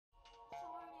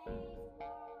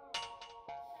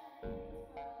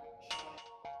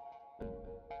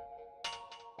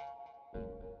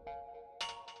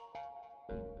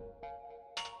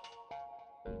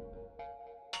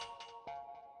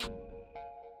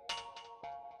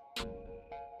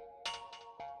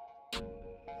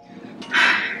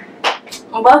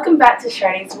Welcome back to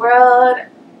Sharde's World.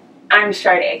 I'm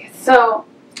Sharde. So,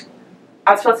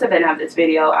 I was supposed to have this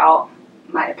video out.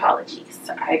 My apologies.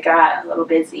 I got a little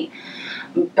busy.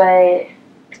 But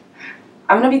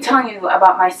I'm going to be telling you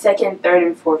about my second, third,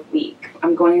 and fourth week.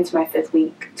 I'm going into my fifth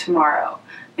week tomorrow.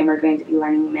 And we're going to be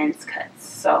learning men's cuts.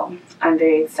 So, I'm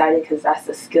very excited because that's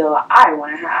the skill I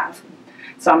want to have.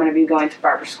 So, I'm going to be going to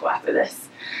barber school after this.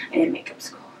 And makeup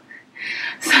school.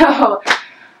 So,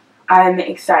 I'm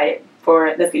excited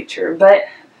for the future, but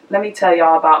let me tell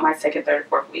y'all about my second, third,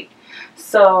 fourth week.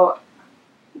 So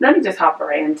let me just hop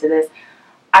right into this.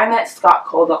 I met Scott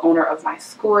Cole, the owner of my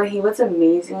school. He was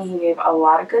amazing. He gave a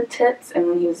lot of good tips, and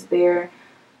when he was there,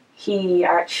 he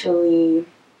actually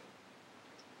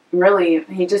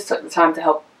he just took the time to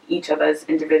help each of us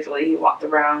individually. He walked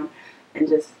around and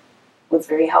just was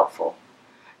very helpful.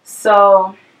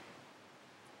 So,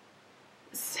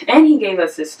 and he gave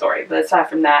us his story, but aside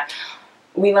from that,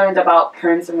 we learned about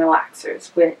perms and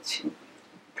relaxers, which,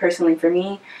 personally for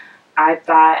me, I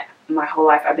thought my whole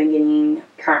life I've been getting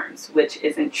perms, which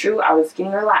isn't true. I was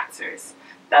getting relaxers.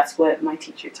 That's what my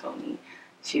teacher told me.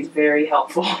 She's very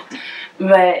helpful.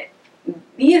 But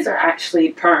these are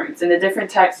actually perms, and the different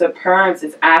types of perms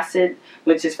is acid,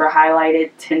 which is for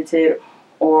highlighted, tinted,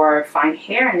 or fine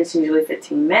hair, and it's usually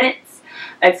 15 minutes.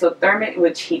 Exothermic,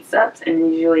 which heats up,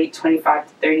 and usually 25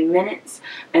 to 30 minutes.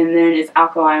 And then it's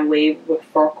alkaline wave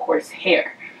for coarse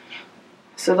hair.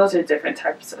 So those are different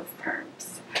types of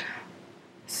perms.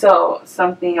 So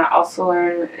something I also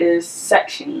learned is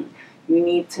sectioning. You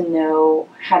need to know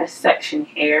how to section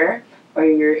hair or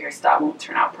your hairstyle won't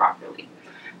turn out properly.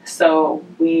 So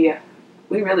we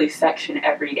really section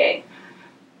every day.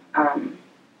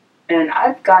 And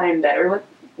I've gotten better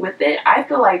with it. I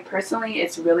feel like personally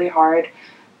it's really hard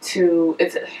to,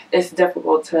 it's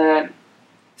difficult to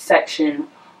section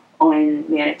on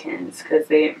mannequins because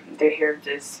their hair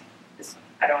just,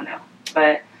 I don't know.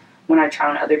 But when I try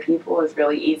on other people, it's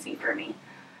really easy for me.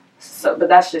 So, but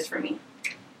that's just for me.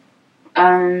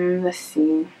 Let's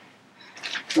see.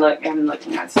 Look, I'm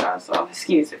looking at stuff, so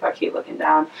excuse if I keep looking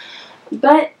down.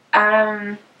 But,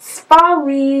 spa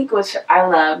week, which I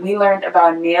love. We learned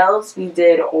about nails. We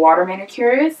did water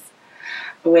manicures,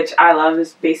 which I love.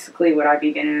 Is basically what I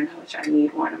be getting, which I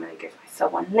need one. I'm going to give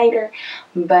myself one later.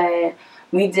 But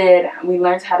we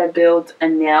learned how to build a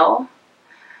nail.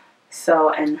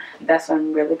 So, and that's what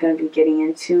I'm really going to be getting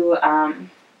into,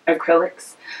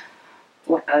 acrylics.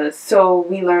 So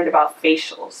we learned about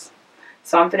facials.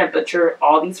 So I'm going to butcher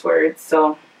all these words,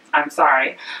 so I'm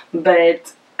sorry.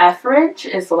 But efferage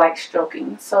is like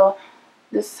stroking. So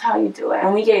this is how you do it.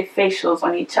 And we gave facials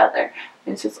on each other.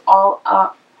 It's just all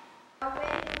up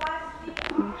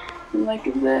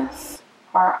like this.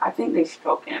 Or I think they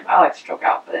stroke in. I like stroke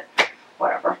out, but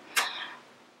whatever.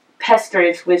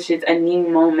 Pesturage, which is a knee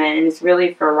moment, and it's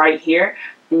really for right here.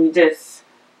 And you just,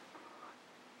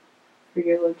 for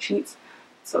your little cheeks.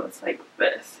 So it's like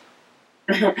this.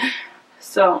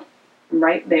 So,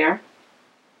 right there.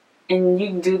 And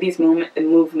you do these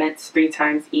movements 3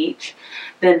 times each.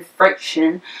 Then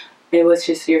friction, it was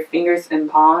just your fingers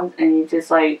and palms, and you just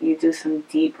like, you do some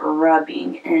deep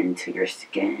rubbing into your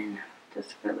skin.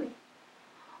 Just really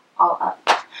all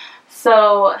up.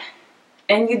 So,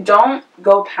 and you don't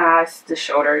go past the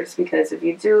shoulders, because if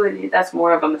you do, that's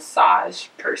more of a massage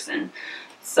person.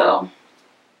 So,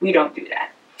 we don't do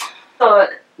that. So,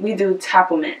 we do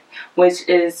tapplement, which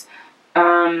is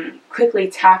quickly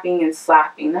tapping and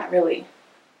slapping. Not really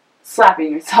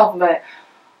slapping yourself, but,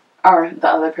 or the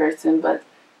other person, but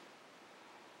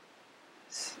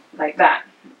like that.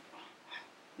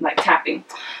 Like tapping.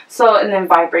 So, and then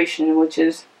vibration, which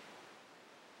is,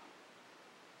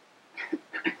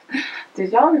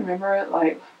 did y'all remember,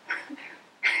 like,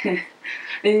 there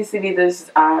used to be this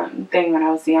thing when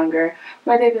I was younger,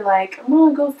 where they'd be like, come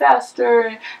on, go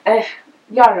faster.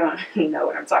 Y'all don't know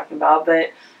what I'm talking about,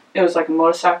 but it was like a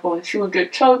motorcycle, and she would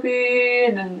get chubby,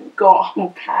 and then go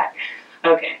all back.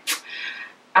 Okay.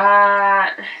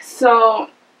 So,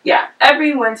 yeah,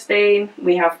 every Wednesday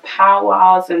we have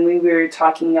powwows, and we were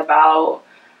talking about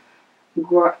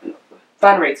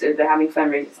fundraisers. They're having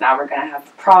fundraisers now. We're going to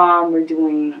have prom.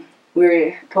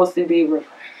 We're supposed to be,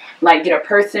 like, get a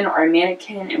person or a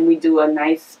mannequin, and we do a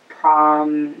nice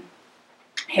prom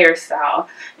hairstyle,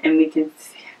 and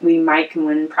we might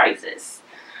win prizes.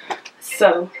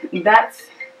 So, that's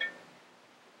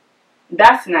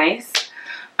that's nice.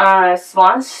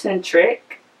 Salon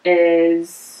Centric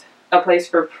is a place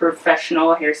for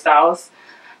professional hairstylists,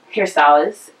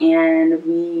 and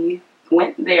we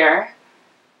went there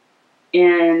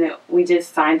and we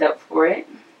just signed up for it.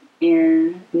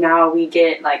 And now we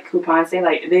get like coupons.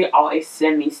 They always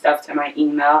send me stuff to my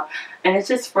email, and it's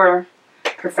just for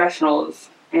professionals,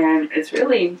 and they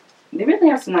really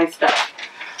have some nice stuff.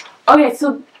 Okay,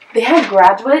 so they had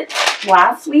graduates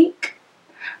last week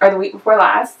or the week before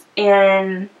last,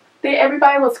 and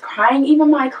everybody was crying. Even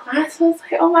my class was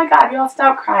like, "Oh my God, y'all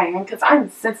stop crying," because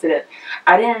I'm sensitive.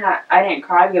 I didn't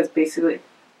cry because basically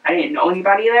I didn't know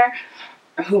anybody there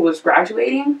who was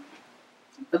graduating,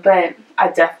 but I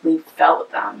definitely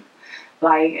felt them.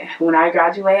 Like, when I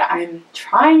graduate, I'm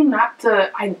trying not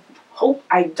to. I hope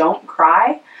I don't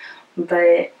cry,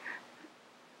 but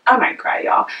I might cry,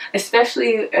 y'all.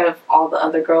 Especially if all the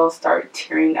other girls start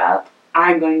tearing up.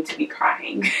 I'm going to be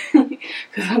crying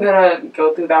because I'm gonna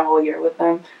go through that whole year with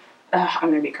them. I'm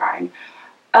gonna be crying.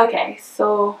 Okay,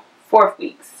 so 4th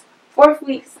weeks. 4th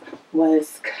weeks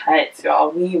was cuts,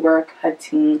 y'all. We were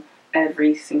cutting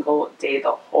every single day,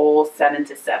 the whole 7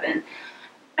 to 7,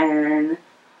 and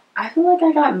I feel like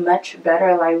I got much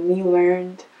better. Like, we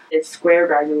learned it's square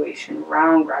graduation,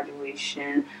 round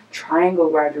graduation, triangle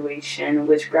graduation,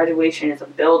 which graduation is a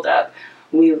build-up.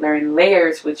 We learned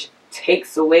layers, which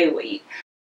takes away weight.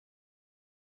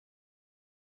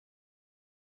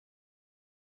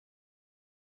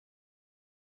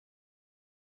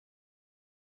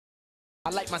 I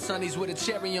like my sunnies with a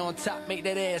cherry on top, make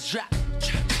that ass drop.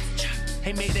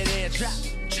 Hey, make that ass drop.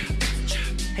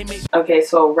 Hey, make. Okay,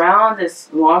 so round is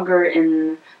longer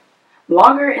in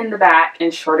the back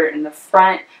and shorter in the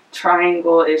front.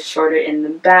 Triangle is shorter in the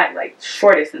back, like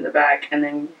shortest in the back, and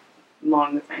then long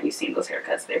in the front. You've seen those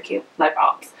haircuts, they're cute, like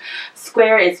ops.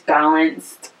 Square is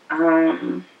balanced.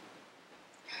 We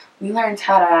learned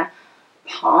how to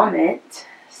palm it,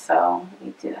 so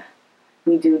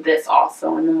we do this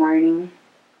also in the morning,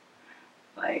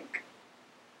 like,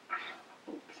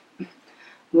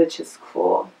 which is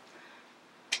cool.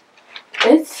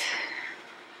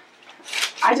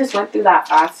 I just went through that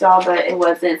fast, y'all, but it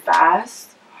wasn't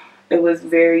fast. It was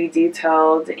very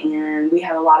detailed, and we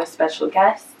had a lot of special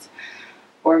guests.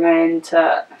 We're going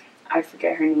to, I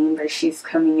forget her name, but she's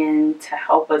coming in to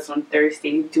help us on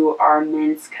Thursday do our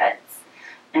men's cuts.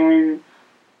 And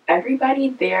everybody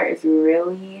there is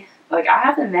really, like, I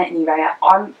haven't met anybody.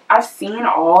 I've seen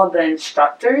all the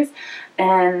instructors,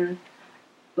 and,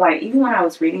 like, even when I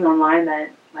was reading online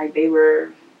that, like, they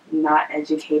were not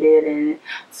educated and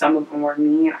some of them were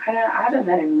mean. I haven't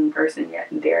met a mean person yet.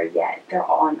 They're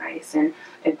all nice, and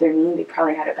if they're mean, they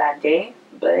probably had a bad day,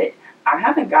 but I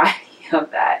haven't got any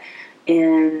of that.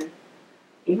 And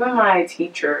even my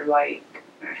teacher, like,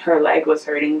 her leg was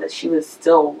hurting, but she was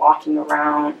still walking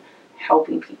around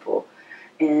helping people.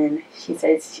 And she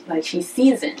said, like, she's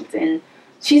seasoned, and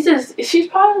she's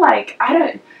probably like,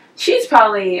 I'm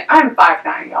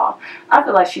 5'9", y'all. I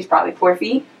feel like she's probably 4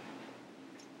 feet.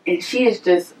 And she is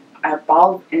just a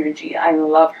ball of energy. I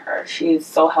love her. She is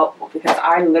so helpful because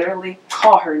I literally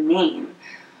call her name.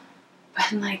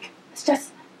 But I'm like, it's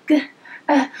just,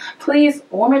 please,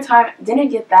 one more time. Didn't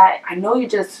get that. I know you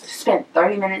just spent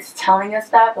 30 minutes telling us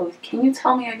that, but can you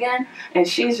tell me again? And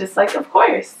she's just like, of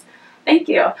course. Thank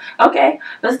you. Okay,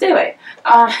 let's do it.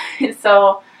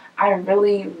 So I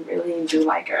really, really do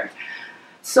like her.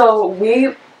 So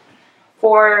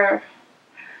for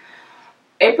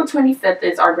April 25th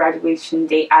is our graduation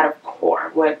date out of core.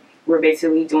 What we're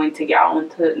basically doing to get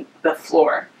onto the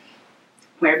floor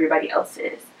where everybody else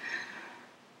is.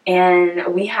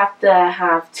 And we have to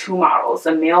have 2 models,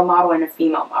 a male model and a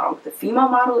female model. The female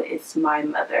model is my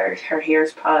mother. Her hair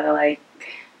is probably like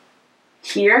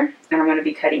here, and I'm going to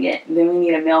be cutting it. And then we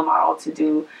need a male model to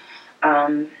do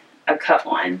a cut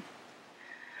one.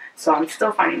 So I'm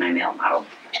still finding my male model.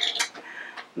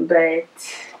 But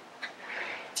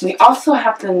we also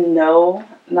have to know,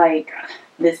 like,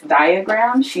 this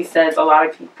diagram. She says a lot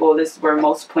of people, this is where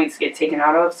most points get taken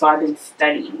out of. So I've been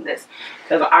studying this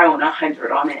because I want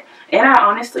 100 on it. And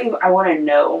I want to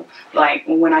know, like,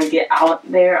 when I get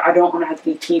out there, I don't want to have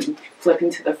to keep flipping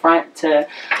to the front to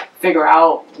figure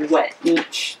out what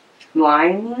each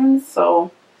line means.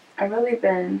 So I've really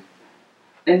been,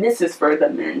 and this is for the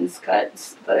men's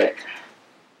cuts, but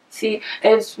see,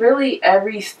 it's really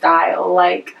every style.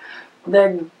 Like,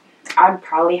 I'd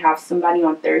probably have somebody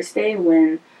on Thursday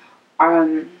when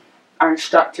our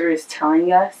instructor is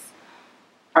telling us,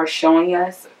 or showing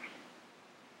us,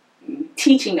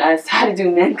 teaching us how to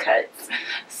do men cuts.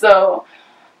 So,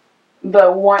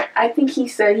 but I think he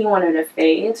said he wanted a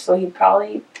fade, so he'd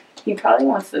probably he probably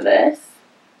wants this.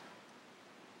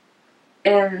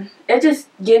 And it just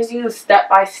gives you step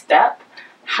by step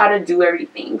how to do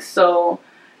everything. So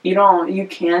you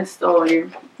can still,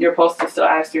 you're supposed to still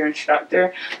ask your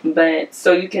instructor, but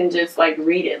so you can just like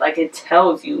read it. Like it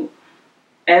tells you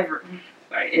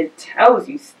it tells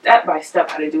you step by step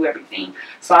how to do everything.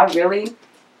 So I really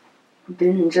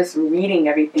been just reading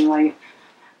everything. Like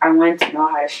I wanted to know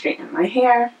how to straighten my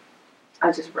hair.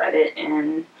 I just read it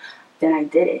and then I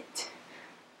did it.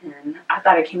 And I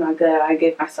thought it came out good. I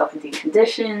gave myself a deep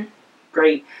condition.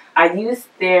 Great. I used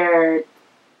their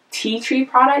tea tree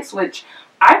products, which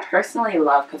I personally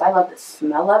love because I love the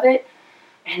smell of it.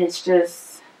 And it's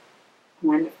just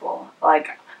wonderful.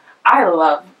 Like, I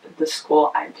love the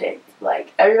school I picked.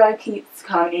 Like, everybody keeps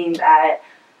commenting that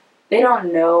they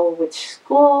don't know which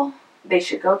school they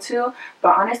should go to.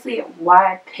 But honestly,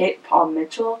 why I picked Paul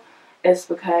Mitchell is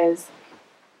because,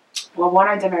 well, one,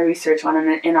 I did my research on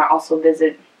them, and I also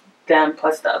visited them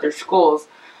plus the other schools.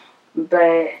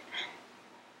 But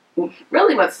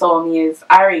really what sold me is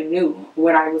I already knew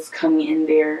what I was coming in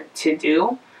there to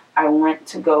do. I want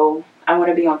to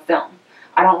be on film.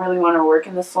 I don't really want to work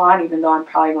in the salon, even though I'm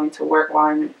probably going to work while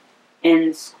I'm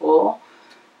in school.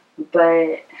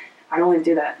 But I don't want to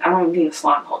do that. I don't want to be in the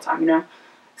salon the whole time, you know?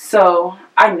 So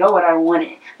I know what I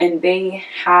wanted. And they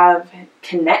have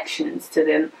connections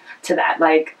to that.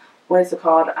 Like, what is it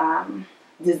called? I'm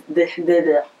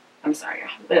sorry.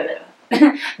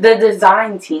 The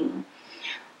design team.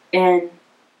 And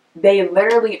they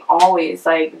literally always,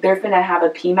 like, they're finna have a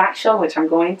PMAC show, which I'm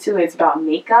going to. It's about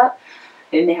makeup.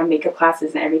 And they have makeup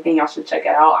classes and everything. Y'all should check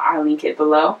it out. I'll link it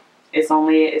below. It's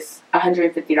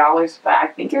 $150, but I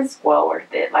think it's well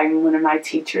worth it. Like, one of my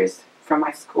teachers from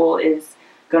my school is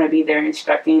going to be there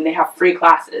instructing. They have free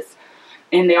classes.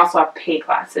 And they also have paid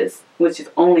classes, which is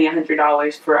only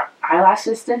 $100 for eyelash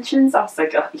extensions. I was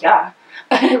like, yeah.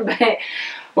 But,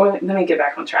 well, let me get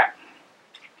back on track.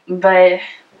 But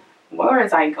where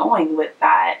was I going with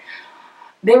that?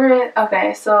 They were,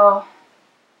 okay, so,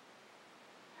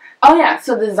 oh yeah,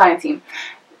 so the design team.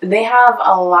 They have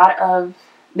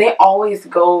they always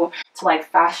go to like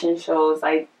fashion shows.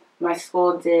 Like my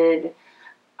school did,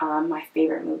 my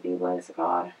favorite movie was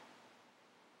called,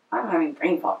 I'm having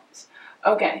brain fogs.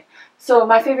 Okay, so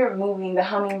my favorite movie, The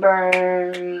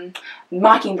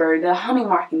Mockingbird,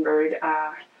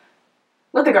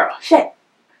 with the girl, shit,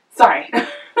 sorry.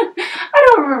 I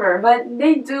don't remember, but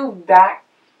they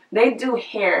do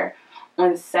hair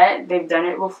on set. They've done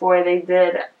it before. They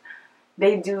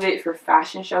do it for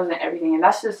fashion shows and everything, and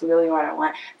that's just really what I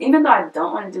want. Even though I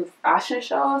don't want to do fashion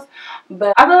shows,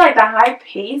 but I feel like the high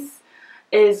pace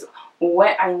is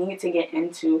what I need to get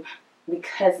into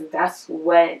because that's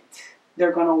what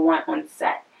they're going to want on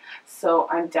set. So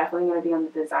I'm definitely going to be on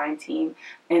the design team,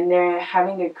 and they're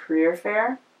having a career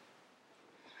fair.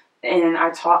 And I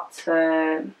talked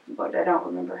to, but I don't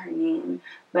remember her name,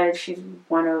 but she's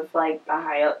one of like the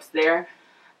high ups there.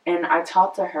 And I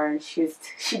talked to her, and she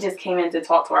just came in to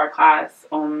talk to our class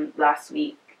last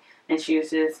week, and she was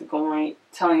just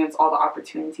telling us all the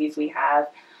opportunities we have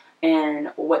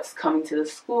and what's coming to the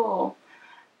school.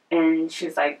 And she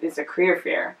was like, "It's a career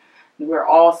fair where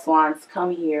all salons come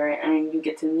here, and you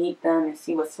get to meet them and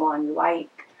see what salon you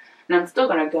like." And I'm still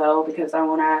gonna go because I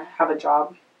want to have a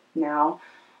job now.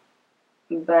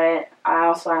 But I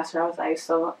also asked her, I was like,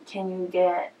 "So can you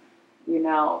get,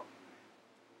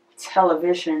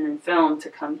 television and film to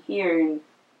come here and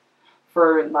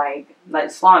for like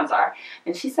salons are?"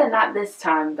 And she said not this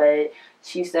time, but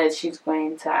she said she's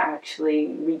going to actually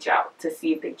reach out to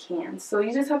see if they can. So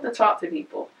you just have to talk to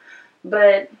people.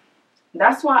 But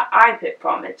that's why I picked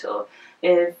Paul Mitchell.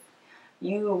 If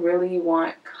you really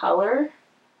want color,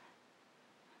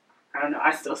 I don't know,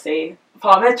 I still say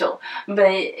Paul Mitchell,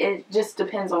 but it just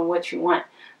depends on what you want.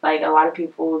 Like, a lot of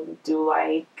people do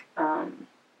like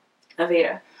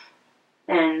Aveda,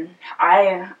 and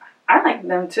I like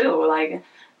them too. Like,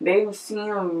 they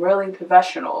seem really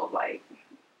professional, like,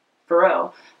 for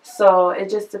real. So it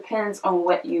just depends on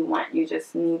what you want. You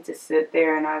just need to sit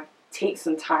there and take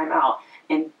some time out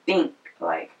and think,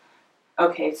 like,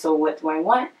 okay, so what do I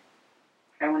want?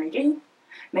 I want to do.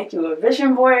 Make you a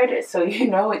vision board so you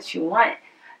know what you want,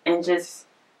 and just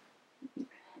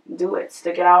do it.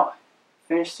 Stick it out.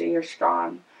 Finish the year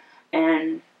strong.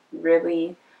 And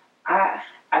really, I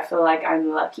feel like I'm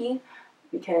lucky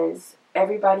because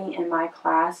everybody in my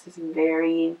class is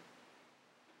they're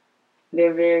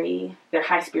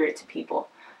high spirited people.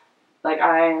 Like,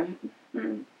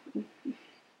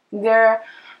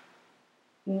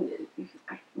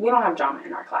 we don't have drama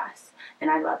in our class, and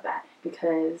I love that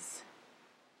because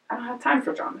I don't have time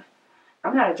for drama.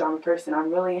 I'm not a drama person.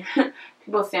 I'm really,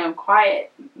 people say I'm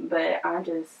quiet, but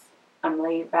I'm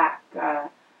laid back. I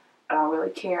don't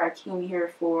really care. I came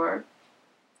here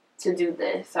to do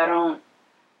this. I don't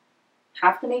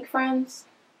have to make friends.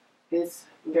 It's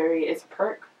a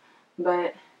perk,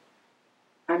 but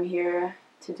I'm here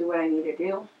to do what I need to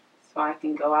do so I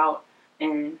can go out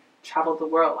and travel the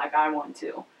world like I want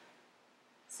to.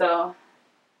 So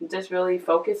just really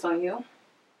focus on you.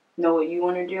 Know what you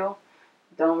want to do.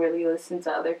 Don't really listen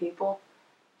to other people.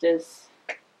 Just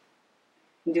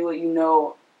do what you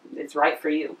know is right for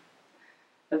you.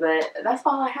 But that's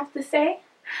all I have to say.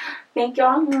 Thank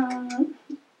y'all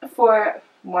for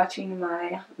watching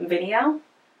my video.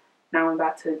 Now I'm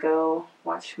about to go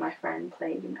watch my friend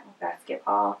play,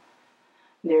 basketball.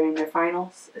 They're in their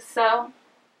finals. So,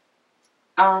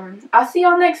 I'll see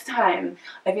y'all next time.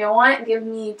 If you want, give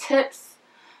me tips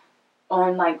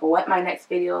on like what my next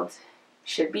video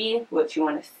should be, what you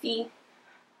want to see.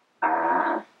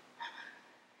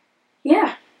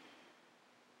 Yeah.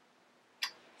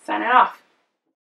 Signing off.